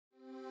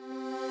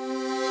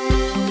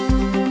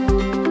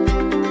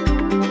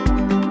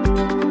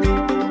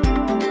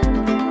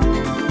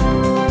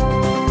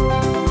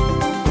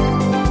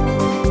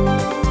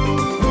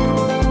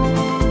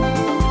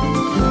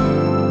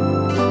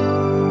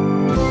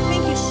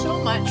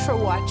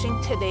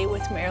watching Today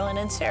with Marilyn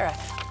and Sarah.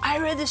 I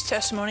read this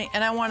testimony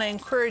and I want to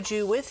encourage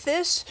you with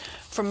this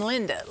from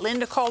Linda.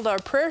 Linda called our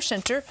prayer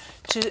center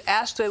to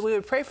ask that we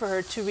would pray for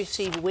her to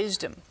receive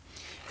wisdom.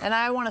 And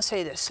I want to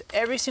say this,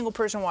 every single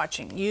person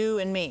watching, you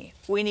and me,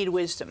 we need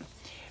wisdom.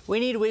 We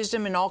need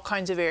wisdom in all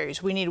kinds of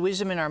areas. We need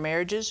wisdom in our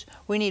marriages.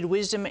 We need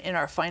wisdom in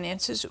our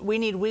finances. We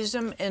need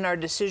wisdom in our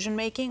decision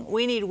making.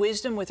 We need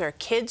wisdom with our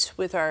kids,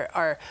 with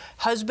our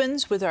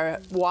husbands, with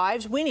our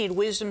wives. We need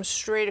wisdom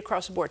straight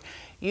across the board.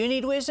 You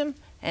need wisdom,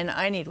 and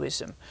I need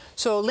wisdom.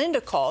 So Linda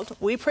called.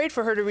 We prayed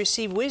for her to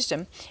receive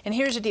wisdom. And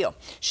here's the deal.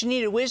 She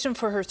needed wisdom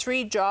for her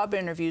 3 job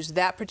interviews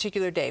that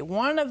particular day.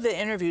 One of the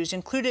interviews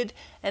included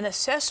an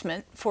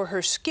assessment for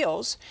her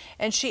skills,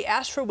 and she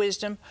asked for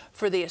wisdom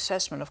for the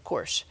assessment, of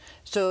course.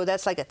 So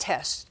that's like a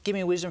test. Give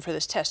me wisdom for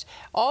this test.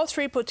 All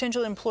 3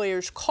 potential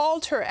employers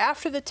called her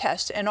after the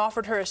test and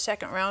offered her a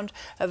second round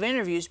of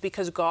interviews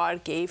because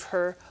God gave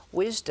her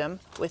wisdom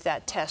with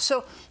that test.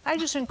 So I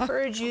just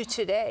encourage you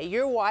today,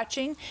 you're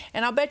watching,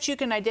 and I'll bet you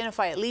can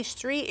identify at least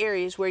 3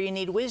 areas where you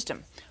need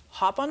wisdom.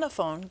 Hop on the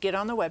phone, get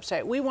on the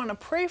website. We want to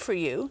pray for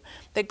you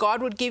that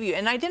God would give you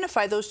and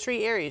identify those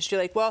 3 areas.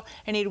 You're like, well,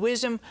 I need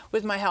wisdom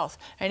with my health.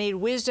 I need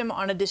wisdom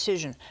on a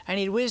decision. I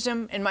need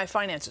wisdom in my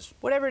finances.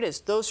 Whatever it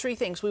is, those 3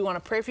 things we want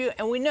to pray for you.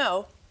 And we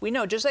know,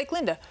 just like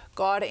Linda,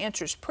 God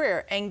answers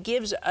prayer and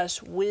gives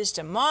us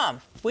wisdom. Mom,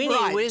 we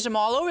need wisdom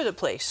all over the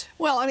place.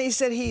 Well, and he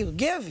said he'll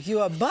give you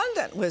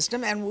abundant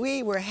wisdom, and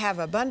we will have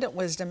abundant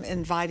wisdom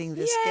inviting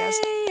this guest.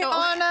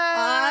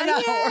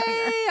 Anna!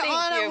 Yay,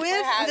 Anna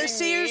with the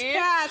Seer's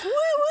Path.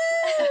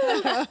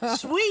 Woo-woo!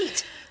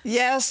 Sweet.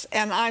 Yes,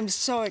 and I'm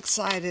so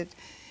excited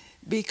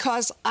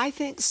because I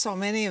think so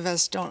many of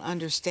us don't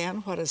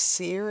understand what a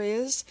seer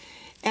is.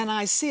 And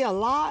I see a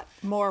lot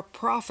more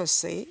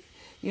prophecy,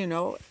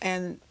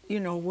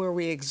 where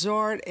we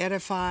exhort,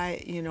 edify,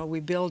 we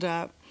build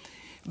up.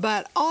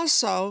 But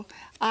also,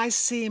 I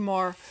see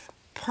more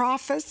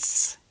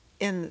prophets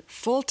in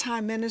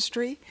full-time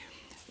ministry,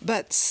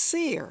 but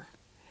seer.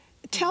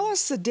 Tell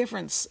us the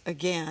difference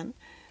again,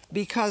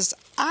 because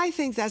I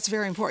think that's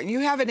very important. You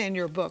have it in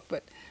your book,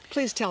 but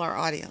please tell our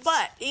audience.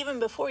 But even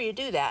before you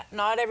do that,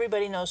 not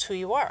everybody knows who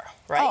you are,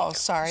 right? Oh,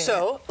 sorry.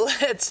 So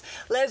let's,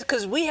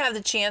 because we have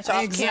the chance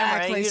off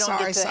camera, and you don't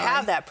get to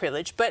have that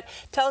privilege. But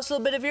tell us a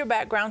little bit of your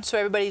background so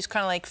everybody's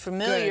kind of like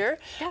familiar,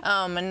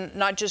 and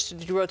not just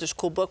that you wrote this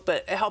cool book,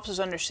 but it helps us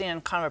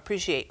understand, kind of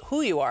appreciate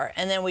who you are,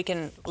 and then we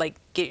can like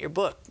get your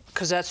book,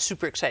 because that's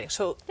super exciting.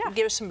 So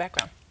give us some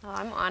background. Well,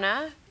 I'm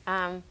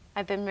Anna.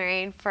 I've been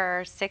married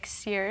for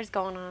 6 years,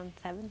 going on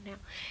 7 now,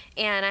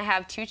 and I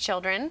have 2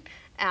 children.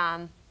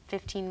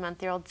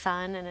 15-month-old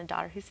son and a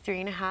daughter who's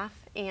 3.5.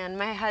 And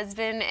my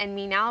husband and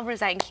me now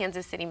reside in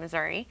Kansas City,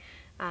 Missouri.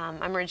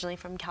 I'm originally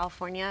from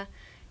California,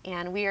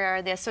 and we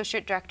are the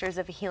associate directors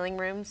of healing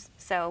rooms.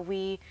 So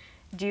we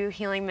do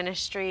healing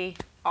ministry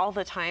all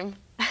the time,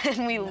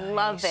 and we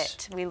love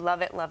it. We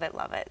love it, love it,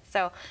 love it.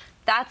 So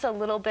that's a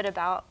little bit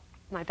about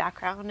my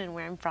background and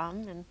where I'm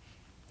from. And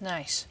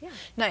nice,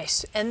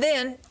 nice. And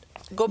then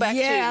go back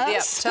to,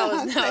 tell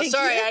us. No,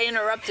 sorry, I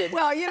interrupted.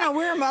 Well,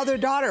 we're a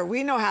mother-daughter.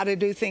 We know how to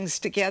do things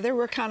together.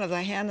 We're kind of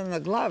the hand in the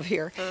glove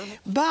here.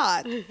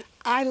 But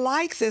I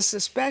like this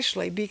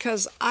especially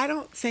because I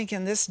don't think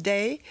in this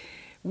day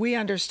we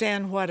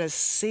understand what a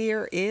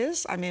seer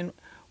is. I mean,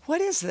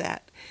 what is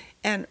that?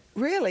 And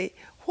really,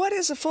 what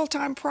is a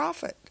full-time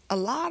prophet? A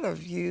lot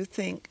of you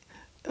think,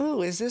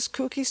 oh, is this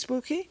kooky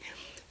spooky?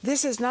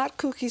 This is not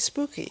kooky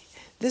spooky.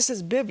 This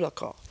is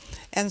biblical.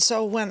 And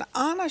so when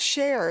Anna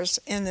shares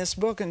in this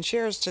book and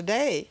shares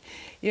today,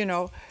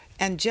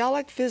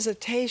 angelic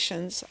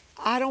visitations,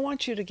 I don't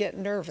want you to get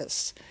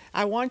nervous.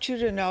 I want you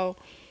to know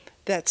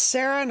that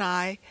Sarah and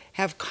I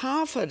have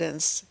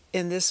confidence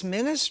in this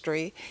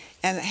ministry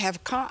and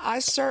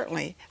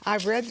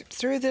I've read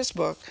through this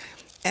book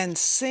and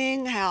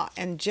seeing how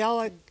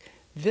angelic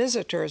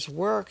visitors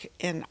work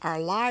in our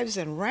lives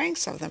and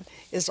ranks of them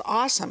is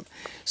awesome.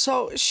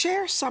 So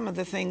share some of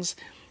the things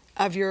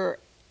of your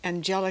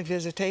angelic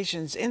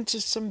visitations into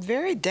some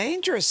very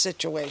dangerous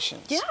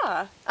situations.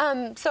 Yeah.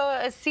 So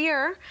a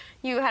seer,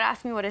 you had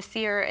asked me what a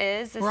seer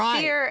is.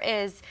 Seer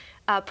is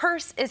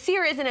a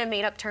seer isn't a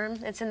made-up term.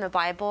 It's in the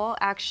Bible,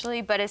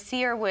 actually, but a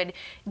seer would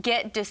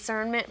get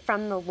discernment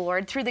from the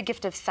Lord through the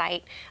gift of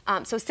sight.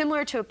 So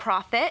similar to a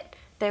prophet,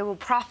 they will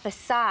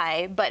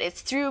prophesy, but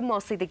it's through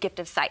mostly the gift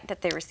of sight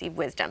that they receive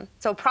wisdom.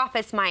 So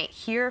prophets might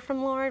hear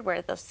from Lord,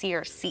 where the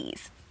seer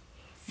sees.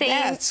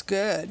 That's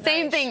good.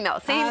 Same thing, though.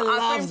 Same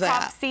offering,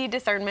 prophecy,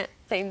 discernment,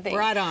 same thing.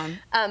 Right on.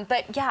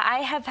 But yeah, I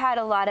have had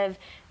a lot of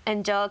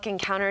angelic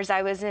encounters.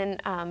 I was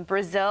in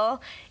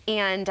Brazil,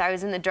 and I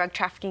was in the drug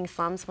trafficking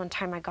slums. One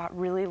time I got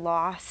really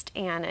lost,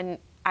 and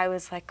I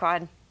was like,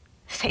 God,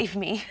 save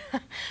me.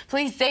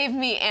 Please save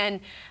me.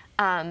 And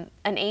an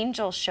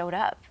angel showed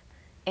up,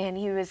 and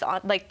he was on,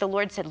 like the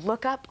Lord said,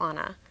 look up,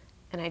 Anna.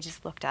 And I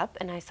just looked up,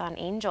 and I saw an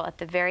angel at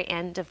the very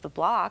end of the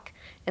block,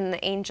 and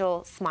the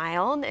angel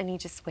smiled, and he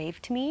just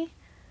waved to me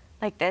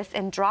like this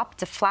and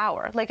dropped a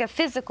flower, like a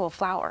physical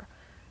flower,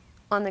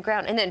 on the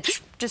ground, and then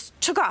just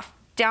took off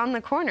down the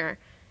corner.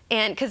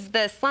 And because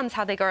the slums,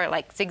 how they go are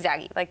like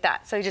zigzaggy, like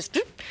that.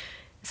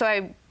 So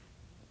I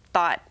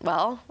thought,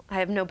 well, I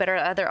have no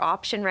other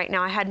option right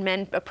now. I had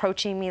men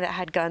approaching me that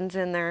had guns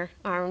in their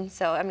arms.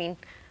 So, I mean,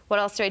 what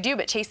else do I do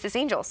but chase this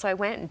angel? So I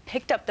went and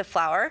picked up the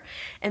flower,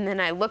 and then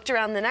I looked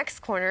around the next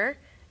corner,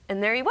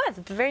 and there he was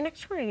at the very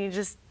next corner. And he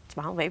just,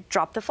 well, they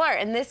dropped the flower.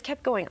 And this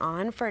kept going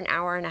on for an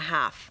hour and a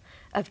half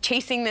of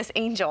chasing this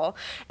angel.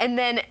 And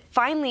then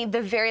finally,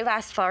 the very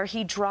last flower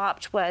he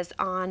dropped was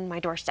on my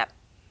doorstep,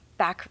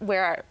 back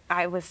where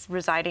I was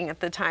residing at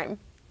the time.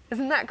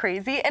 Isn't that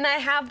crazy? And I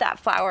have that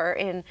flower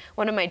in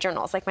one of my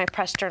journals, like my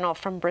press journal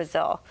from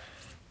Brazil.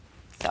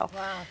 So.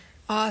 Wow.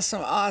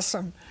 Awesome,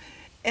 awesome.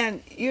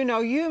 And you know,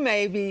 you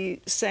may be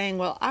saying,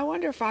 well, I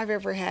wonder if I've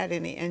ever had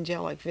any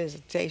angelic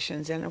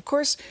visitations. And of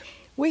course,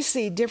 we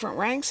see different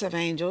ranks of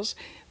angels,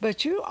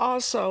 but you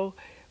also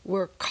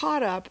were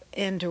caught up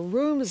into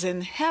rooms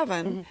in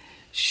heaven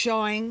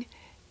showing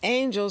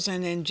angels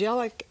and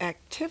angelic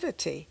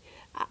activity.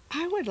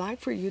 I would like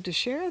for you to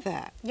share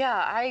that. Yeah,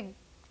 I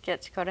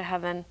get to go to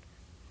heaven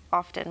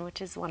often,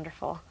 which is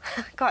wonderful.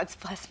 God's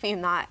blessed me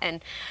in that.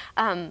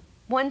 And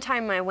one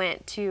time I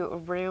went to a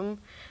room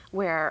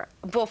where,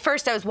 well,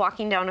 first I was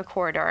walking down a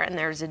corridor and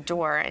there's a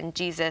door and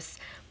Jesus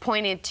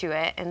pointed to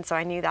it, and so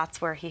I knew that's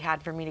where he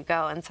had for me to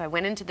go. And so I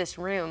went into this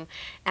room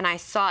and I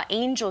saw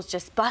angels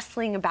just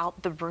bustling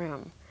about the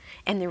room.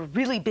 And they were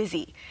really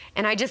busy.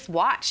 And I just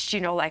watched, you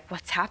know, like,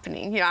 what's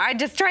happening? You know, I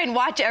just try and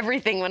watch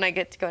everything when I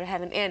get to go to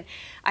heaven. And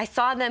I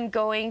saw them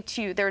going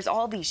to, there's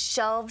all these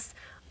shelves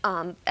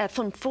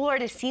from floor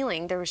to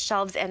ceiling. There were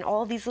shelves and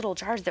all these little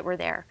jars that were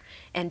there.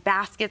 And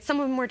baskets. Some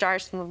of them were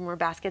jars, some of them were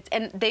baskets.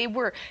 And they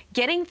were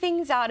getting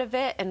things out of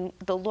it. And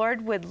the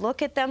Lord would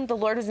look at them. The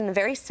Lord was in the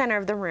very center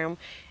of the room.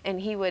 And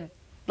he would,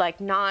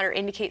 like, nod or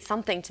indicate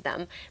something to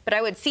them. But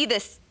I would see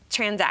this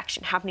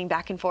transaction happening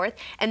back and forth,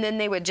 and then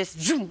they would just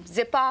zoom,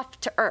 zip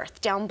off to earth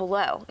down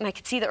below, and I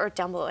could see the earth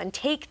down below and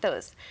take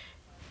those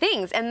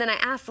things. And then I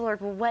asked the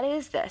Lord, well, what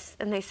is this?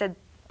 And they said,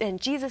 and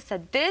Jesus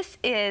said, this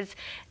is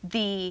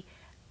the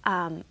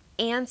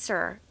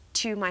answer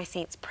to my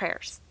saints'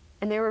 prayers.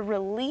 And they were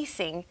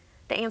releasing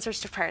the answers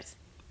to prayers.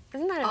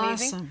 Isn't that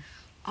amazing? Awesome.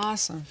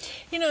 Awesome.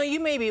 You know, you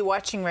may be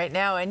watching right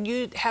now and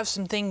you have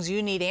some things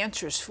you need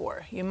answers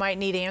for. You might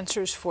need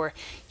answers for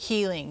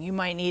healing. You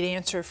might need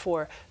answer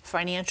for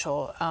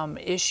financial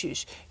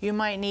issues. You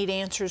might need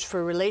answers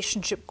for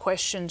relationship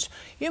questions.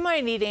 You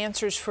might need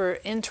answers for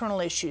internal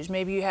issues.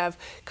 Maybe you have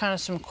kind of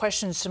some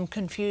questions, some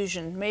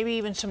confusion, maybe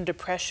even some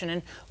depression,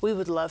 and we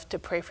would love to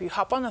pray for you.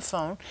 Hop on the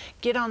phone,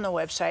 get on the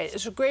website.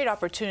 It's a great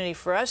opportunity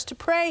for us to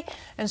pray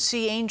and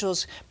see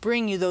angels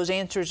bring you those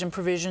answers and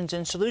provisions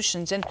and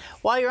solutions. And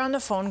while you're on the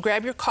phone,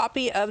 grab your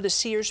copy of The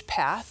Seer's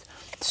Path.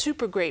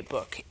 Super great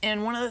book.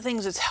 And one of the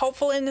things that's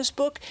helpful in this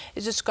book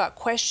is it's got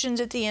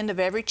questions at the end of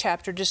every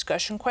chapter,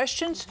 discussion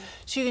questions.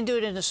 So you can do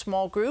it in a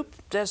small group.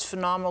 That's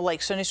phenomenal,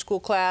 like Sunday school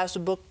class, a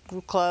book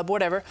club,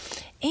 whatever.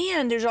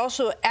 And there's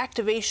also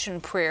activation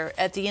prayer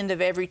at the end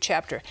of every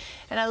chapter.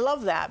 And I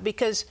love that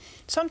because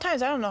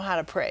sometimes I don't know how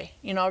to pray.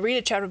 You know, I'll read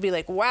a chapter and be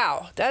like,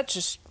 wow, that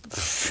just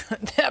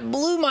that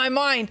blew my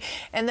mind.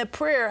 And the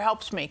prayer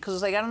helps me because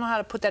it's like I don't know how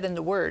to put that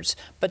into words.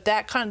 But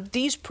that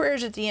these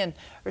prayers at the end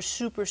are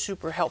super,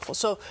 super helpful.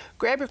 So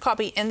grab your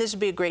copy, and this would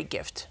be a great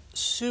gift.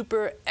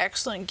 Super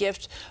excellent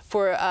gift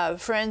for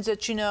friends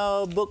that you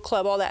know, book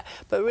club, all that,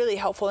 but really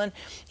helpful. And,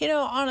 you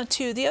know, Anna,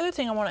 too, the other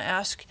thing I want to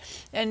ask,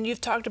 and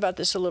you've talked about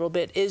this a little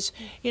bit, is,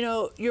 you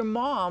know, your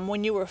mom,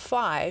 when you were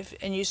 5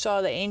 and you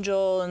saw the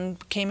angel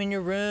and came in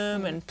your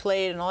room and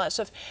played and all that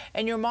stuff,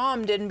 and your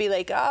mom didn't be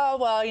like, oh,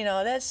 well, you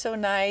know, that's so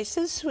nice,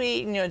 that's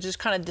sweet, and, you know, just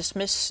kind of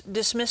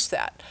dismiss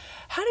that.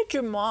 How did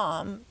your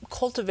mom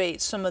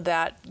cultivate some of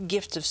that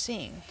gift of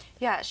seeing?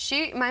 Yeah,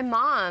 my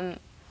mom,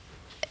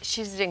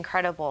 she's an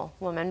incredible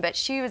woman, but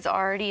she was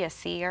already a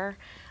seer.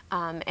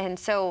 And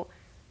so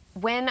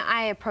when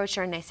I approached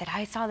her and I said,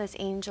 I saw this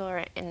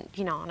angel, and,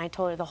 you know, and I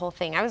told her the whole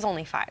thing, I was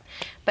only 5,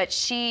 but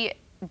she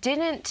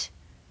didn't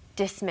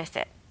dismiss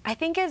it. I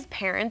think as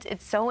parents,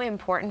 it's so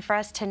important for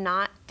us to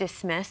not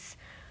dismiss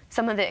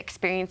some of the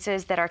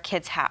experiences that our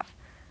kids have.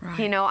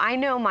 Right. You know, I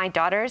know my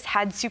daughter's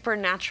had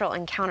supernatural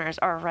encounters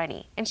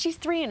already, and she's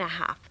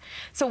 3.5.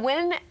 So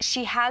when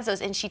she has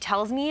those and she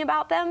tells me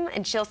about them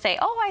and she'll say,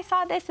 oh, I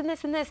saw this and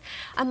this and this,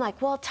 I'm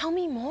like, well, tell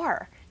me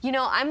more. You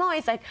know, I'm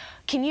always like,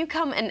 can you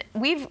come? And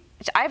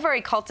I've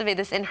already cultivated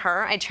this in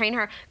her. I train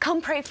her,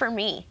 come pray for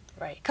me.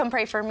 Right. Come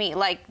pray for me.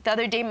 Like the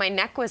other day, my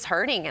neck was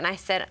hurting and I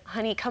said,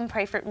 honey, come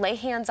lay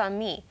hands on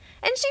me.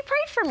 And she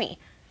prayed for me.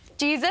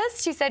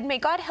 Jesus, she said, may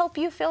God help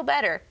you feel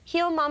better.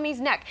 Heal mommy's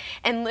neck.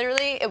 And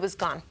literally it was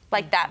gone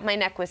like that. My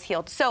neck was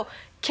healed. So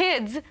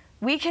kids,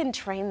 we can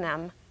train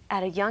them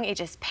at a young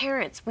age. As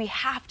parents, we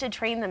have to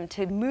train them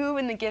to move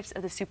in the gifts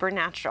of the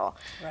supernatural,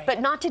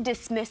 but not to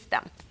dismiss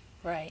them.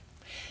 Right.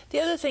 The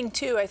other thing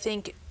too, I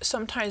think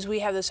sometimes we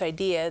have this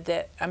idea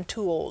that I'm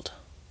too old.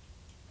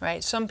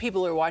 Right? Some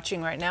people are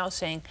watching right now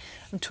saying,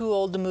 I'm too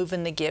old to move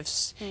in the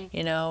gifts,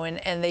 you know,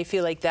 and they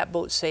feel like that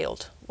boat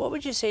sailed. What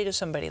would you say to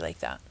somebody like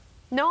that?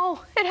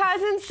 No, it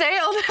hasn't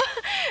sailed.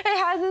 It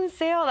hasn't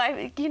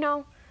sailed. You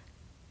know,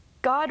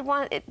 God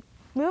wants it.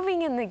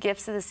 Moving in the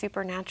gifts of the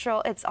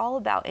supernatural, it's all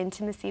about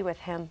intimacy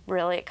with Him.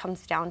 Really, it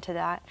comes down to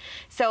that.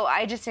 So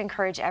I just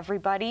encourage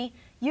everybody,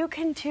 you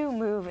can too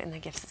move in the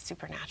gifts of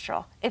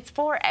supernatural. It's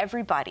for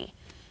everybody.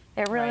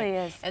 It really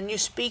is. And you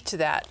speak to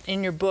that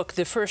in your book,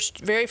 the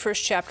very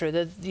first chapter,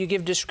 that you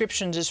give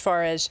descriptions as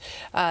far as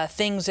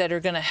things that are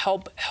going to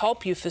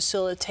help you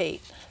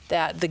facilitate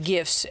the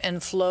gifts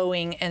and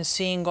flowing and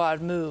seeing God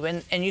move.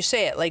 And you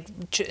say it like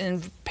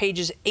in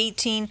pages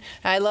 18,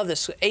 I love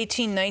this,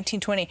 18,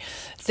 19, 20,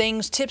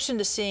 tips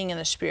into seeing in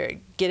the Spirit.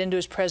 Get into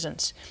His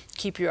presence.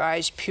 Keep your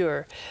eyes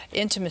pure.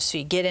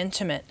 Intimacy, get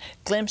intimate.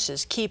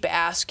 Glimpses, keep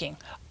asking.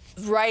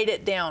 Write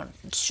it down.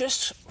 It's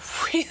just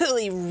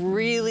really,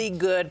 really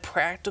good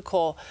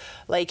practical,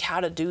 like how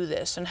to do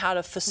this and how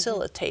to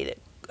facilitate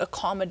it,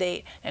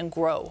 accommodate and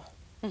grow.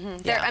 I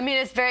mean,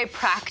 it's very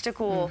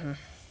practical.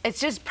 It's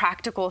just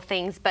practical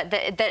things, but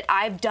that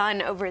I've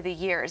done over the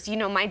years. You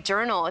know, my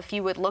journal, if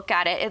you would look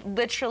at it, it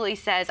literally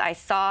says I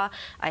saw,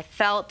 I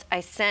felt,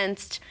 I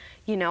sensed,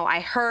 you know, I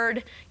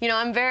heard. You know,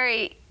 I'm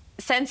very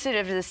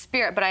sensitive to the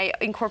Spirit, but I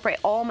incorporate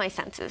all my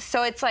senses.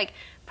 So it's like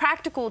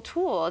practical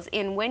tools,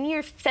 and when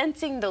you're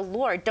sensing the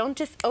Lord, don't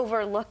just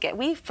overlook it.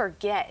 We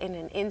forget in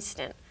an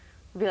instant.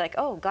 We'll be like,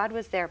 oh, God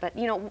was there, but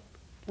you know,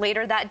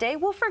 later that day,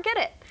 we'll forget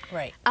it.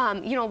 Right.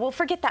 You know, we'll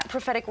forget that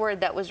prophetic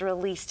word that was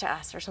released to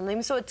us or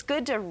something. So it's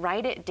good to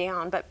write it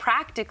down, but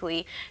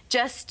practically,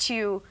 just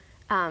to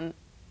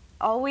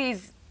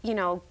always, you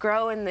know,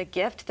 grow in the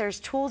gift, there's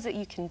tools that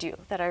you can do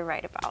that I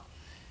write about.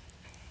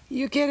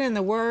 You get in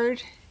the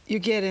Word, you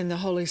get in the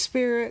Holy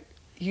Spirit,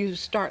 you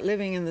start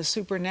living in the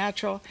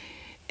supernatural.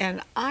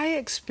 And I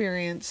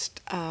experienced,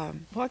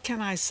 what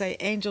can I say,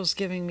 angels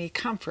giving me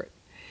comfort.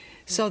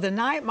 So the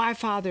night my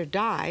father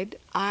died,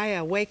 I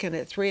awakened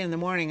at 3 in the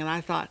morning and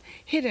I thought,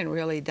 he didn't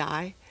really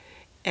die.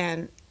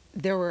 And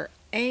there were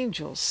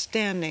angels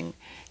standing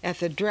at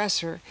the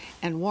dresser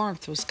and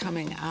warmth was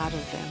coming out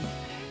of them.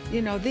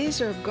 You know,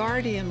 these are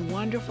guardian,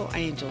 wonderful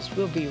angels.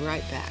 We'll be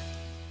right back.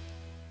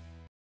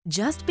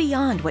 Just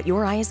beyond what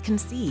your eyes can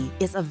see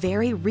is a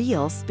very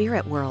real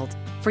spirit world.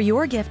 For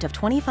your gift of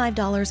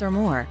 $25 or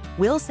more,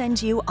 we'll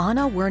send you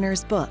Anna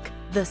Werner's book,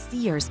 The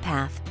Seer's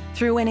Path.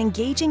 Through an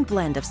engaging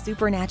blend of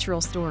supernatural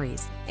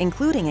stories,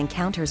 including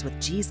encounters with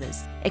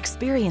Jesus,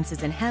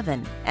 experiences in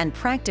heaven, and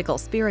practical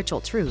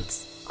spiritual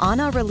truths,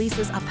 Anna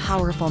releases a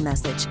powerful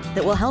message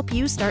that will help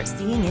you start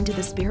seeing into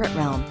the spirit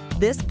realm.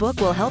 This book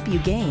will help you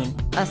gain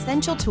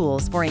essential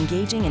tools for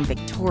engaging in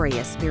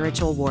victorious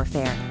spiritual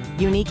warfare,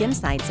 unique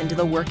insights into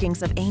the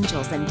workings of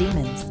angels and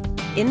demons,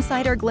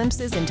 insider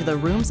glimpses into the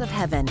rooms of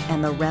heaven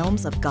and the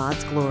realms of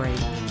God's glory.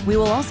 We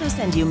will also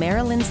send you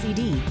Marilyn's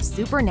CD,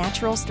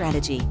 Supernatural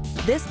Strategy.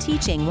 This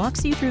teaching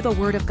walks you through the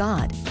Word of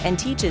God and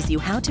teaches you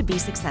how to be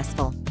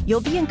successful.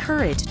 You'll be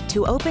encouraged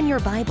to open your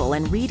Bible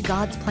and read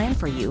God's plan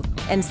for you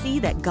and see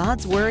that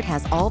God's Word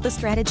has all the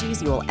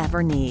strategies you'll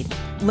ever need.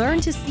 Learn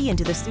to see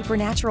into the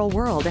supernatural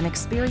world and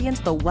experience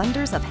the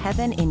wonders of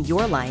heaven in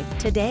your life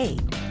today.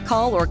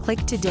 Call or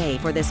click today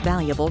for this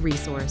valuable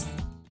resource.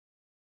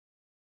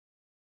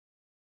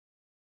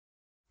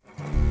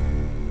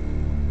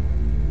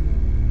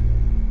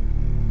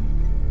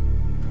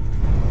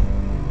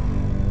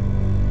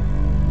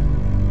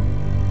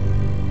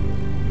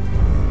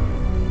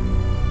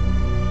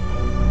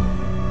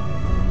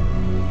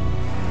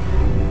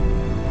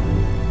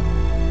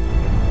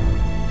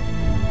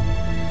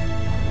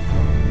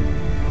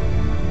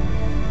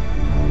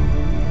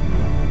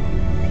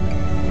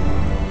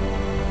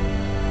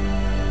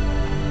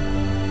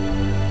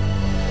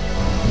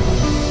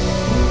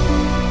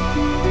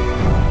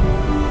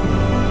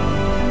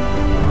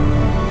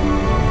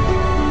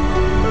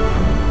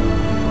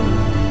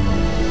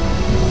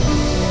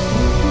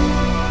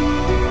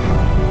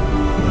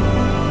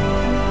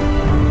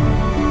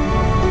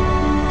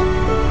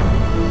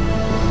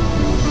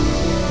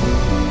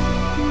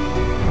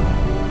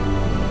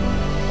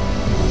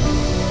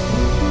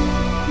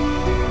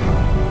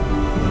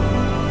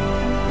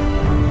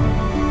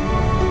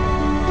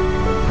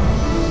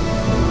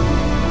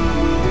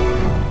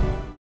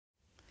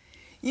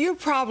 You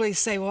probably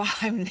say, well,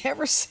 I've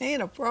never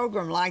seen a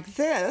program like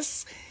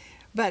this,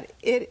 but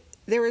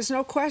there is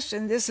no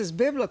question this is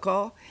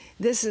biblical.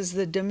 This is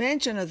the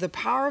dimension of the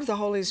power of the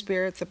Holy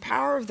Spirit, the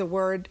power of the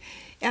Word.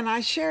 And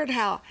I shared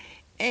how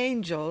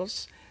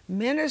angels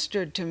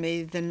ministered to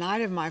me the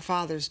night of my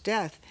father's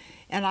death.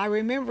 And I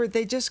remember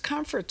they just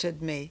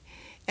comforted me.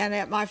 And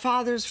at my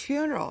father's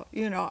funeral,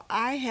 you know,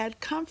 I had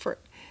comfort.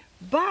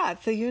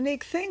 But the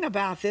unique thing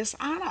about this,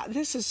 Anna,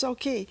 this is so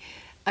key.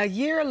 A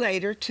year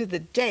later to the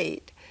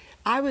date,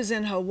 I was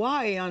in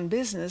Hawaii on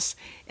business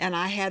and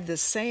I had the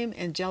same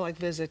angelic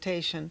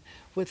visitation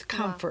with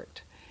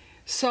comfort. Wow.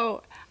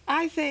 So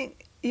I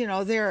think, you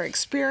know, there are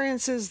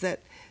experiences that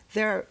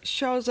there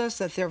shows us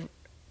that there are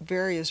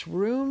various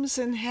rooms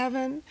in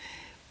heaven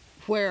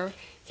where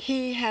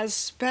He has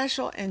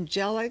special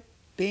angelic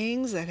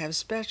beings that have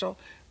special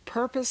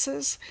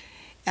purposes.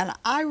 And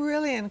I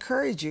really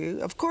encourage you,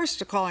 of course,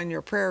 to call in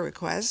your prayer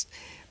request,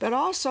 but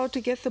also to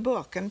get the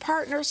book. And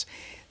partners,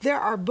 there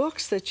are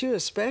books that you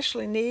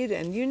especially need,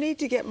 and you need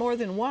to get more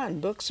than one.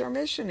 Books are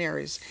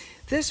missionaries.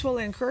 This will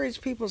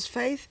encourage people's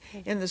faith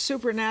in the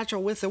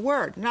supernatural with the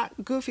Word,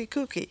 not goofy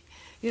kooky,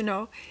 you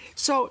know.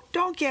 So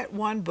don't get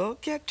one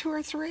book, get 2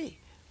 or 3.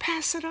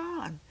 Pass it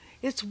on.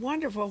 It's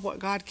wonderful what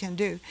God can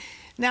do.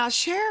 Now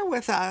share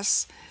with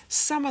us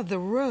some of the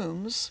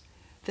rooms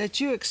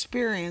that you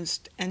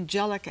experienced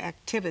angelic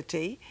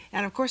activity.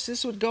 And of course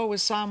this would go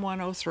with Psalm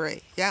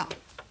 103. Yeah.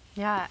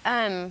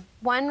 Yeah.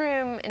 One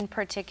room in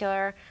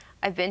particular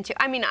I've been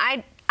to, I mean,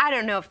 I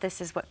don't know if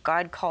this is what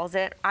God calls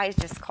it. I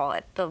just call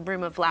it the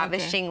room of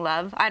lavishing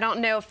love. I don't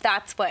know if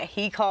that's what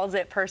he calls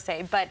it per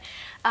se, but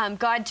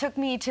God took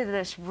me to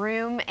this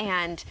room,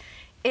 and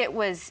it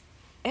was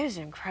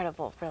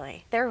incredible,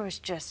 really. There was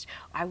just,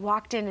 I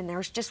walked in and there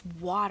was just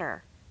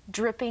water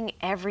dripping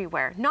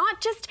everywhere.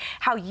 Not just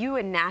how you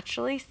would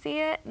naturally see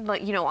it,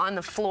 like, you know, on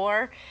the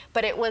floor,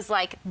 but it was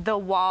like the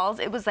walls,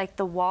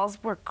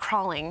 were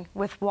crawling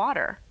with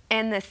water.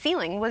 And the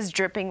ceiling was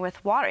dripping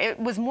with water. It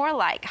was more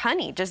like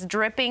honey, just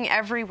dripping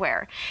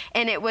everywhere.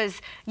 And it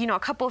was, you know, a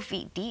couple of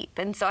feet deep.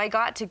 And so I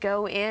got to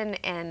go in,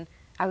 and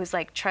I was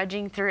like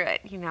trudging through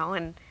it, you know,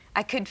 and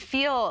I could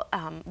feel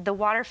the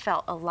water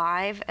felt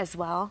alive as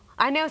well.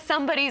 I know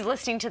somebody's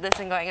listening to this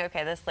and going,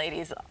 okay, this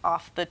lady's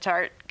off the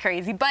chart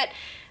crazy, but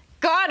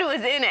God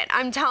was in it,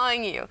 I'm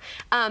telling you.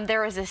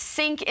 There was a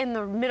sink in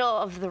the middle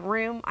of the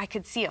room. I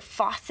could see a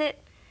faucet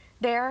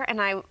there,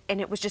 and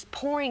it was just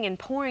pouring and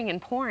pouring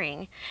and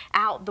pouring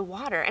out the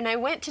water. And I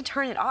went to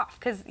turn it off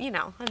because, you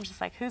know, I'm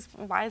just like,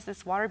 why is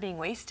this water being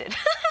wasted?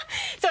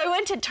 So I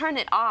went to turn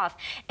it off,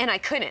 and I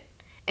couldn't.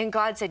 And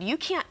God said, you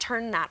can't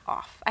turn that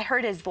off. I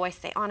heard his voice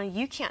say, Anna,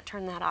 you can't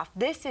turn that off.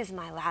 This is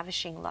my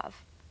lavishing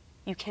love.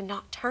 You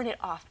cannot turn it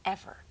off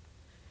ever.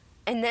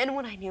 And then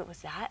when I knew it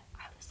was that,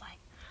 I was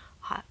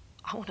like,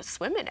 I want to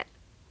swim in it.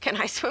 Can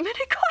I swim in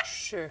it, God?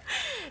 Sure.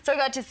 So I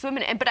got to swim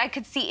in it, but I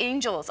could see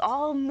angels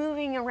all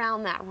moving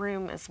around that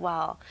room as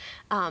well.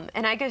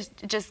 And I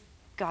just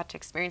got to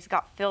experience,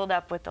 got filled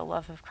up with the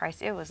love of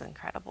Christ. It was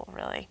incredible,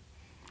 really.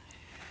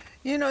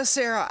 You know,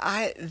 Sarah,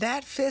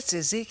 that fits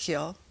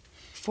Ezekiel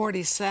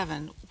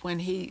 47 when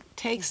he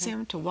takes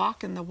him to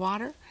walk in the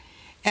water.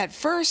 At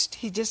first,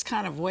 he just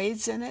kind of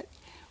wades in it.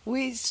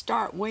 We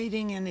start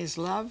wading in his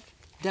love,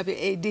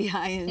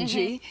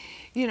 W-A-D-I-N-G.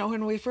 You know,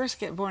 when we first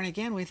get born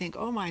again, we think,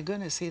 oh my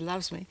goodness, he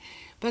loves me.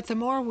 But the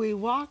more we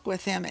walk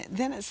with him,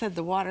 then it said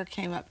the water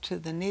came up to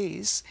the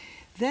knees.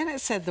 Then it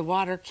said the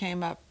water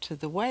came up to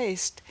the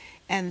waist.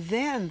 And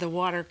then the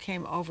water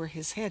came over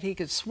his head. He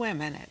could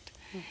swim in it.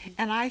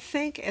 And I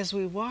think as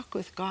we walk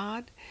with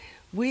God,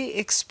 we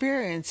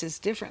experience his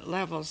different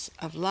levels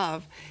of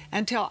love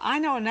until I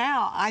know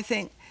now, I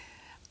think,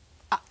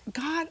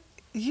 God,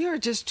 you're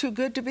just too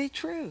good to be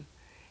true.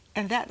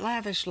 And that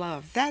lavish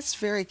love, that's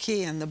very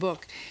key in the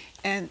book.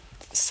 And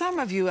some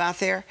of you out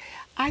there,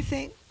 I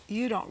think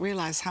you don't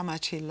realize how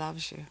much he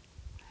loves you.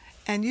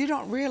 And you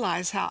don't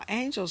realize how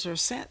angels are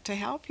sent to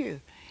help you.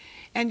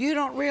 And you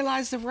don't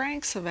realize the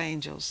ranks of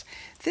angels.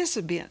 This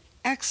would be an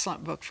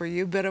excellent book for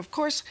you, but of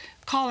course,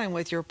 call in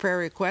with your prayer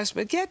request,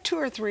 but get 2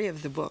 or 3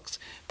 of the books.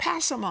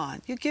 Pass them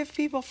on. You give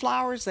people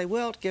flowers, they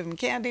wilt. Give them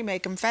candy,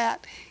 make them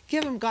fat.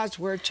 Give them God's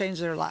Word, change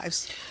their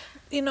lives.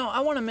 You know, I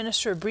want to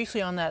minister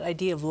briefly on that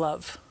idea of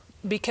love,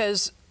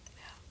 because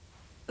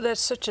that's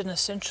such an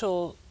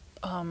essential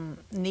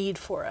need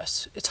for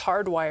us. It's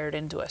hardwired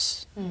into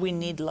us. We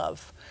need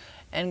love.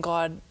 And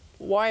God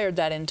wired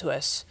that into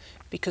us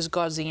because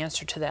God's the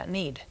answer to that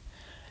need.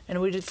 And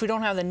if we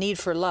don't have the need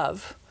for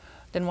love,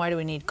 then why do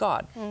we need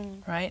God,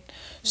 right?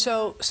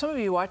 So some of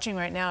you watching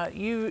right now,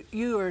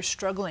 you are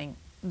struggling.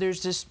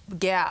 There's this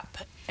gap,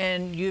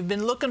 and you've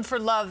been looking for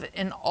love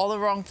in all the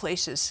wrong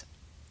places.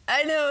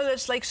 I know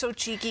that's like so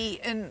cheeky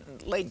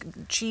and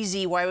like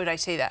cheesy. Why would I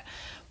say that?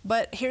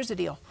 But here's the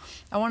deal.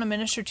 I want to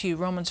minister to you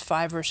Romans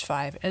 5, verse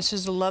 5. And it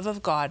says, the love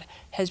of God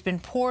has been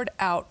poured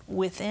out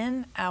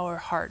within our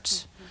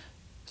hearts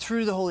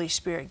through the Holy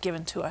Spirit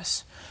given to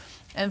us.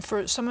 And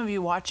for some of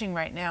you watching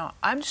right now,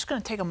 I'm just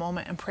going to take a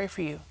moment and pray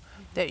for you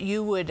that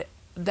you would,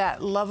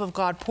 that love of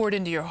God poured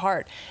into your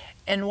heart.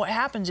 And what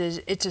happens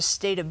is it's a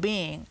state of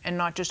being and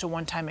not just a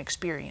one-time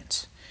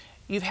experience.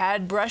 You've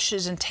had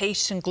brushes and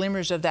tastes and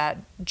glimmers of that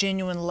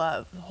genuine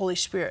love, the Holy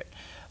Spirit.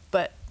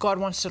 But God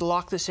wants to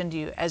lock this into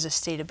you as a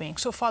state of being.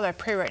 So, Father, I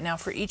pray right now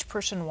for each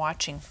person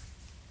watching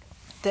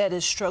that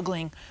is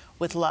struggling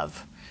with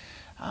love.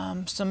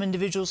 Some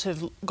individuals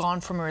have gone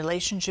from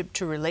relationship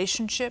to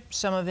relationship.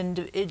 Some of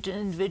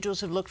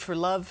individuals have looked for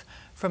love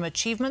from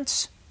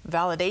achievements,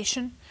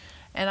 validation.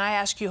 And I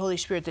ask you, Holy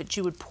Spirit, that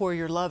you would pour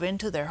your love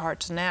into their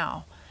hearts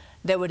now,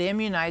 that would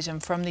immunize them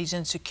from these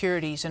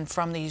insecurities and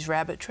from these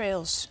rabbit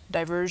trails,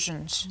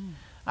 diversions.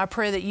 I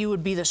pray that you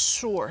would be the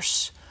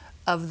source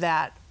of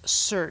that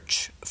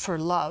search for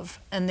love,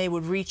 and they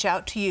would reach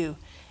out to you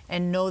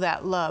and know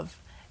that love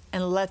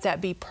and let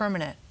that be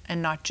permanent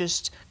and not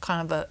just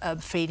kind of a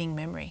fading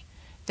memory.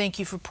 Thank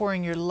you for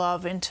pouring your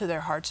love into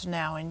their hearts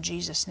now in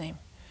Jesus' name.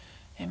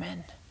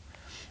 Amen.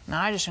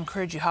 Now, I just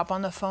encourage you, hop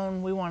on the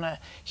phone. We want to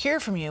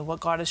hear from you, what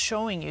God is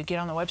showing you. Get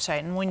on the website.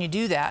 And when you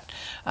do that,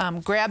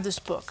 grab this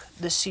book,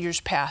 The Seer's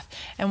Path.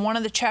 And one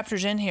of the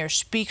chapters in here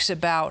speaks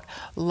about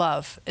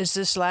love. Is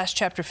this last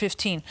chapter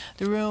 15,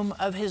 the room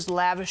of his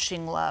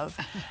lavishing love.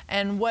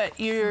 And what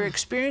you're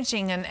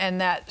experiencing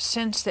and that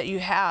sense that you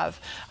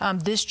have,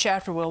 this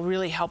chapter will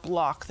really help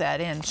lock that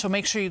in. So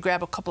make sure you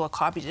grab a couple of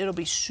copies. It'll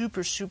be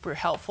super, super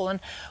helpful. And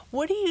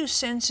what do you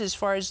sense as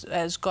far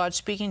as God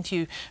speaking to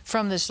you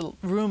from this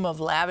room of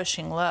lavishing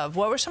love?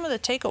 What were some of the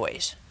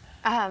takeaways?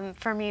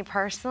 For me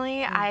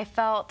personally, I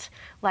felt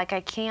like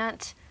I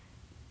can't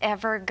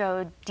ever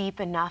go deep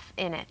enough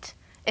in it.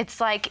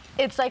 It's like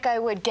I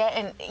would get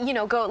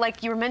and go,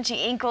 like you were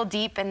mentioning, ankle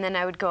deep, and then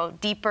I would go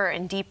deeper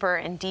and deeper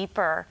and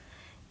deeper,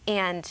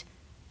 and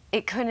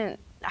I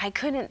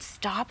couldn't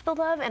stop the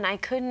love, and I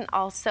couldn't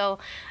also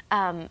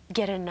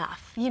get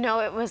enough.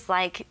 It was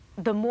like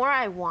the more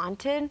I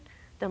wanted,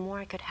 the more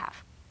I could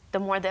have, the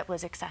more that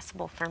was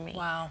accessible for me.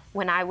 Wow.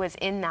 When I was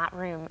in that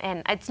room.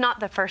 And it's not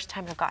the first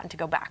time I've gotten to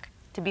go back,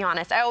 to be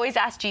honest. I always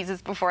ask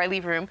Jesus before I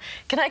leave room,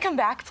 can I come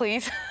back,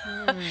 please?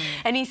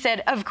 And he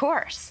said, of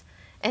course.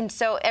 And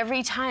so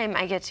every time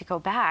I get to go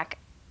back,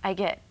 I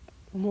get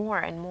more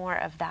and more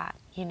of that,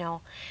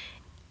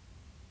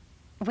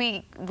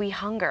 We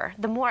hunger.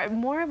 The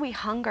more we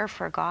hunger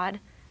for God,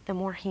 the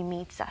more he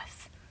meets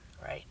us.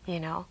 Right.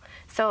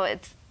 So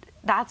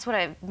that's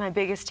what my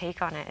biggest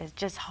take on it is,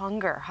 just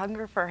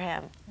hunger for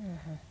him.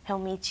 He'll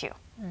meet you.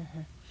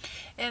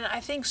 And I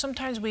think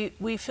sometimes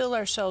we feel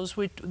ourselves,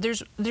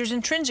 there's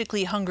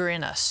intrinsically hunger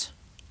in us,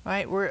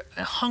 right? We're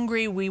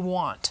hungry, we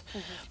want,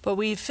 but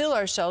we fill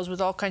ourselves with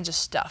all kinds of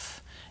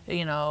stuff.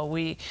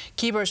 We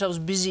keep ourselves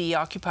busy,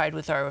 occupied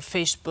with our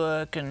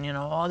Facebook and,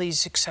 all these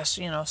success,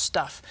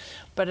 stuff.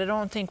 But I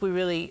don't think we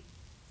really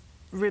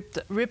rip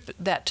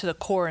that to the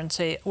core and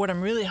say, what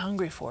I'm really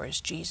hungry for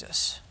is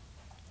Jesus.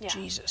 Yeah.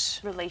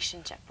 Jesus.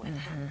 Relationship with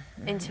him,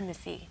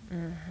 intimacy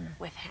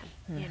with him,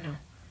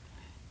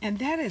 And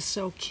that is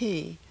so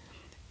key,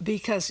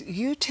 because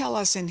you tell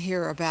us in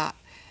here about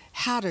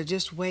how to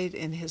just wait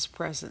in his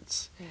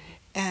presence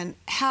and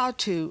how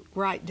to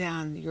write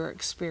down your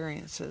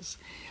experiences.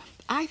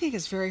 I think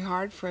it's very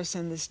hard for us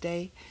in this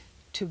day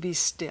to be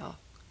still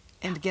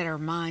and to get our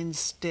minds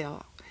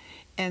still.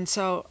 And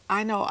so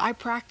I know I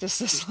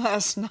practiced this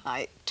last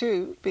night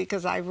too,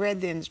 because I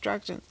read the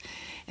instructions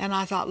and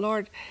I thought,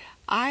 Lord,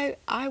 I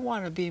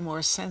want to be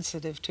more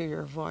sensitive to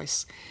your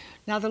voice.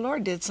 Now, the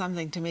Lord did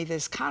something to me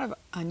that's kind of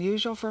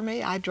unusual for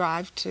me. I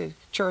drive to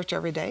church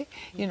every day,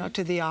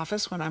 to the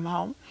office when I'm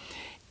home.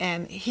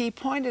 And he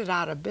pointed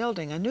out a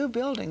building, a new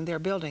building they're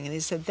building. And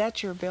he said,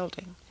 that's your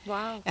building.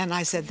 Wow. And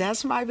I said,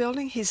 that's my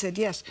building? He said,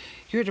 yes.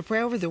 You're to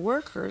pray over the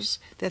workers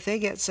that they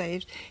get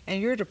saved,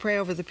 and you're to pray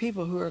over the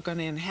people who are going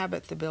to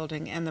inhabit the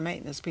building and the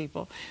maintenance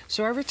people.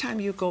 So every time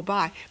you go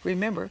by,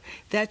 remember,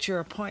 that's your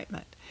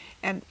appointment.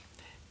 And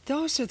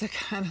those are the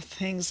kind of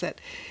things that,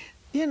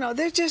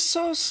 they're just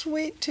so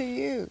sweet to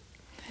you.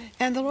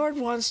 And the Lord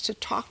wants to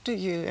talk to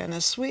you in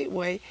a sweet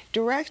way,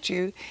 direct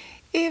you,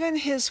 even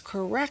his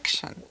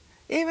correction,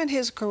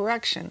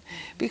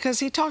 because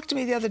he talked to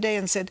me the other day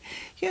and said,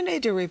 you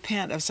need to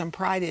repent of some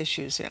pride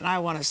issues. And I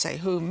want to say,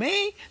 who,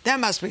 me?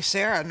 That must be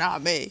Sarah,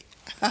 not me.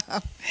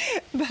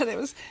 But it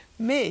was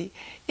me.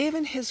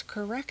 Even his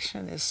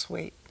correction is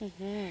sweet.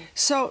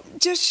 So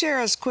just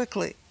share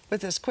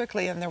with us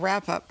quickly in the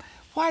wrap-up,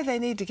 why they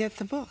need to get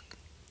the book.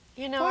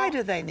 Why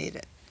do they need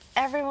it?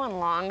 Everyone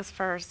longs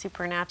for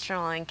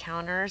supernatural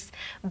encounters,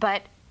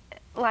 but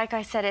like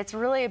I said, it's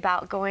really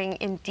about going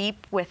in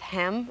deep with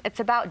him. It's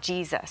about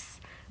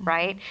Jesus,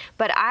 right?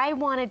 But I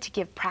wanted to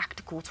give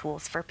practical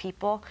tools for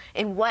people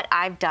in what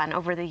I've done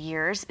over the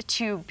years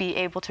to be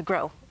able to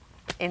grow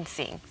in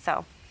seeing.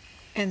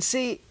 And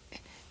see,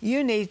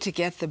 you need to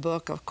get the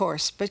book, of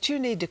course, but you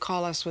need to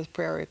call us with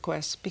prayer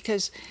requests,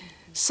 because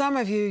some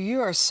of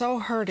you are so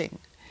hurting.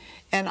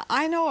 And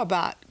I know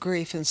about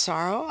grief and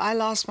sorrow. I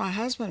lost my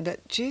husband,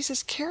 but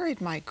Jesus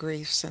carried my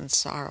griefs and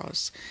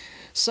sorrows.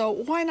 So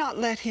why not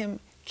let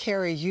him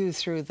carry you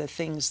through the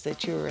things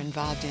that you're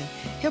involved in?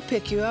 He'll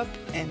pick you up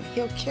and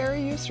he'll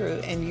carry you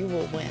through, and you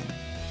will win.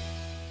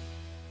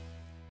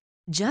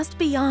 Just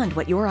beyond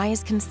what your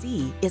eyes can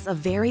see is a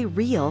very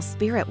real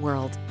spirit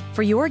world.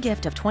 For your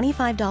gift of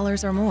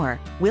 $25 or more,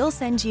 we'll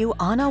send you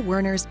Anna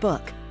Werner's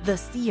book, The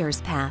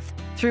Seer's Path,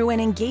 through an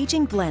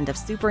engaging blend of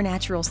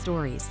supernatural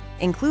stories,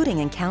 including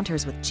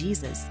encounters with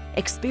Jesus,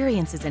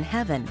 experiences in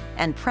heaven,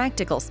 and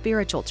practical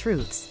spiritual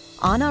truths.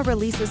 Anna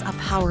releases a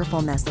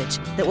powerful message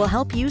that will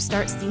help you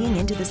start seeing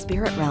into the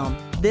spirit realm.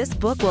 This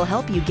book will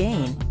help you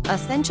gain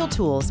essential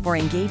tools for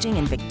engaging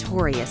in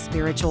victorious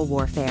spiritual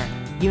warfare,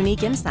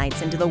 unique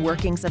insights into the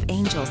workings of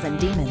angels and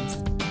demons,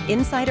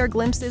 insider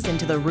glimpses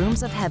into the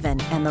rooms of heaven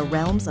and the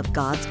realms of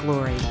God's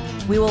glory.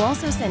 We will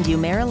also send you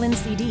Marilyn's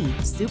CD,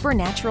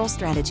 Supernatural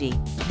Strategy.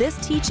 This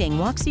teaching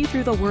walks you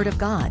through the Word of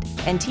God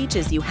and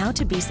teaches you how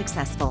to be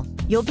successful.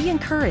 You'll be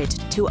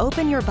encouraged to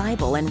open your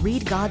Bible and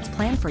read God's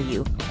plan for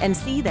you and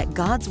see that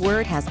God's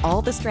Word has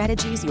all the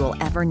strategies you'll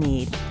ever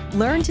need.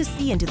 Learn to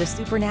see into the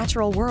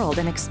supernatural world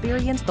and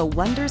experience the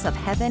wonders of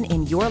heaven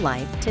in your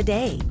life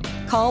today.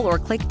 Call or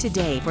click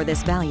today for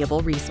this valuable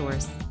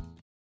resource.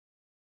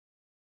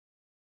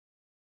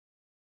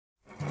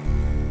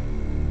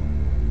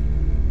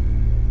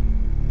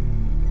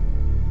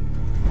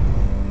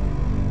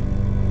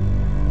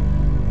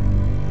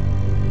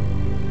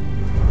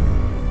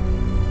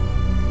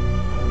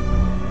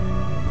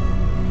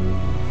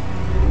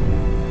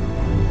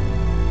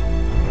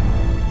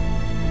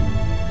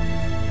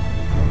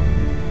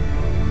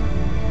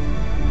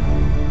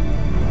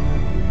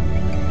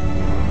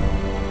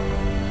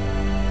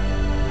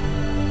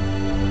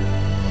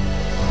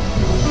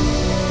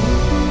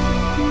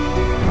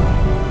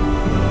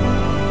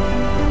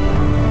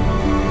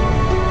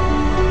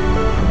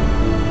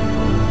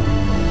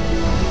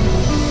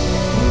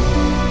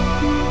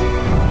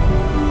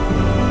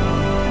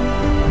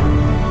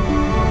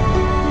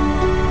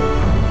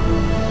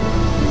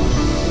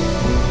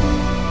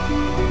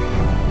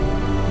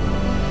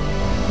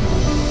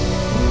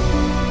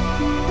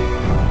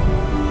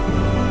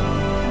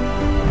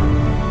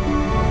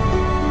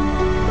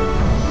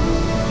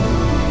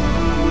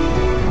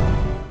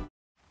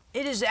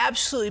 Has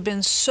absolutely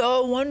been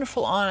so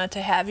wonderful, Anna,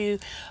 to have you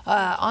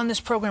on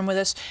this program with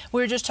us.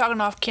 We were just talking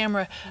off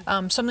camera,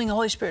 something the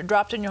Holy Spirit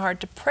dropped in your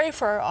heart to pray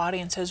for our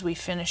audience as we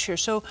finish here.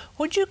 So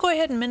would you go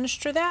ahead and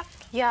minister that?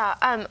 Yeah,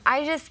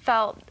 I just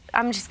felt,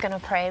 I'm just going to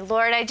pray.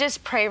 Lord, I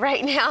just pray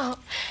right now.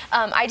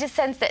 I just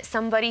sense that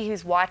somebody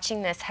who's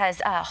watching this has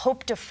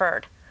hope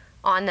deferred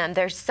on them.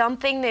 There's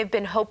something they've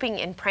been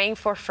hoping and praying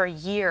for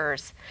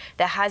years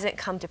that hasn't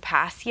come to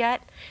pass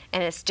yet,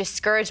 and it's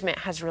discouragement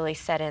has really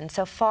set in.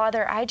 So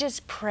Father, I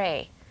just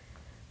pray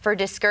for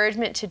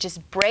discouragement to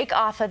just break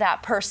off of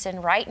that person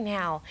right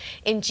now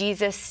in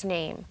Jesus'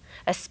 name.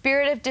 A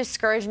spirit of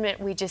discouragement,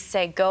 we just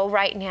say, go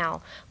right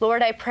now.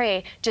 Lord, I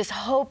pray, just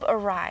hope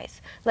arise.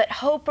 Let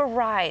hope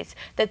arise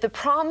that the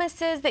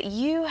promises that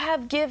you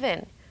have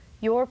given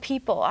your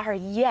people are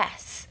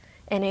yes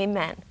and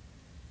amen.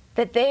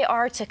 That they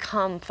are to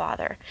come,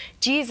 Father.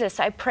 Jesus,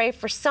 I pray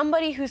for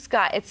somebody who's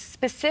got, it's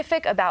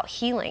specific about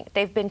healing.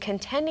 They've been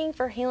contending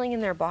for healing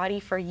in their body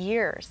for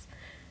years,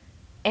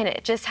 and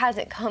it just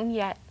hasn't come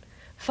yet.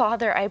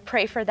 Father, I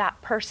pray for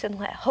that person.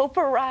 Let hope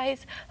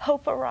arise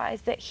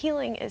that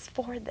healing is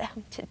for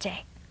them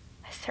today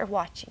as they're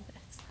watching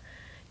this.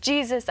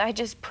 Jesus, I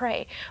just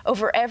pray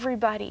over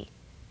everybody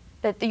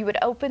that you would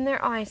open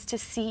their eyes to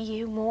see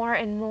you more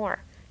and more,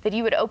 that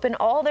you would open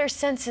all their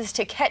senses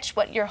to catch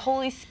what your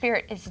Holy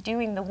Spirit is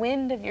doing, the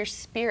wind of your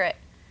Spirit.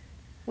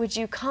 Would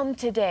you come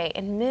today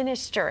and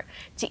minister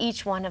to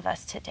each one of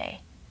us today?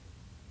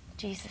 In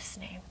Jesus'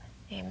 name,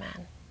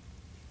 amen.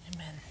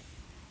 Amen.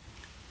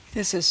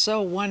 This is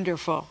so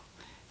wonderful.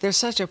 There's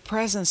such a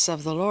presence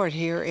of the Lord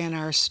here in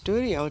our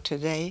studio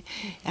today,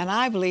 and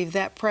I believe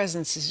that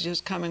presence is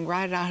just coming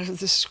right out of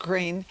the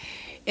screen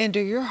into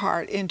your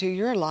heart, into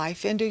your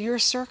life, into your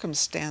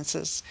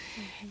circumstances.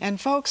 And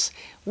folks,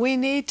 we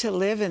need to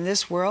live in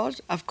this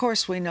world. Of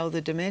course, we know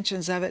the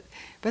dimensions of it,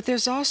 but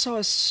there's also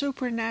a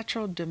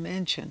supernatural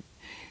dimension.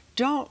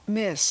 Don't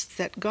miss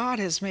that God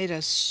has made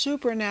us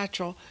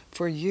supernatural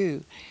for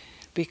you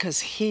because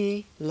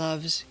He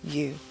loves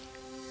you.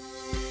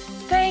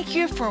 Thank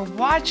you for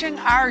watching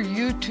our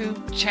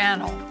YouTube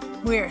channel.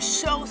 We are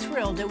so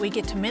thrilled that we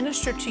get to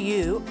minister to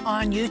you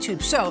on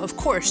YouTube. So, of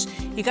course,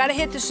 you got to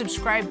hit the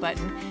subscribe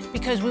button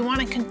because we want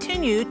to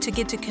continue to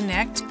get to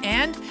connect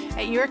and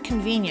at your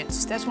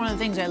convenience. That's one of the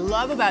things I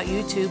love about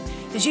YouTube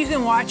is you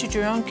can watch at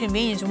your own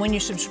convenience. And when you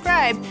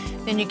subscribe,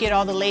 then you get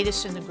all the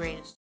latest and the greatest.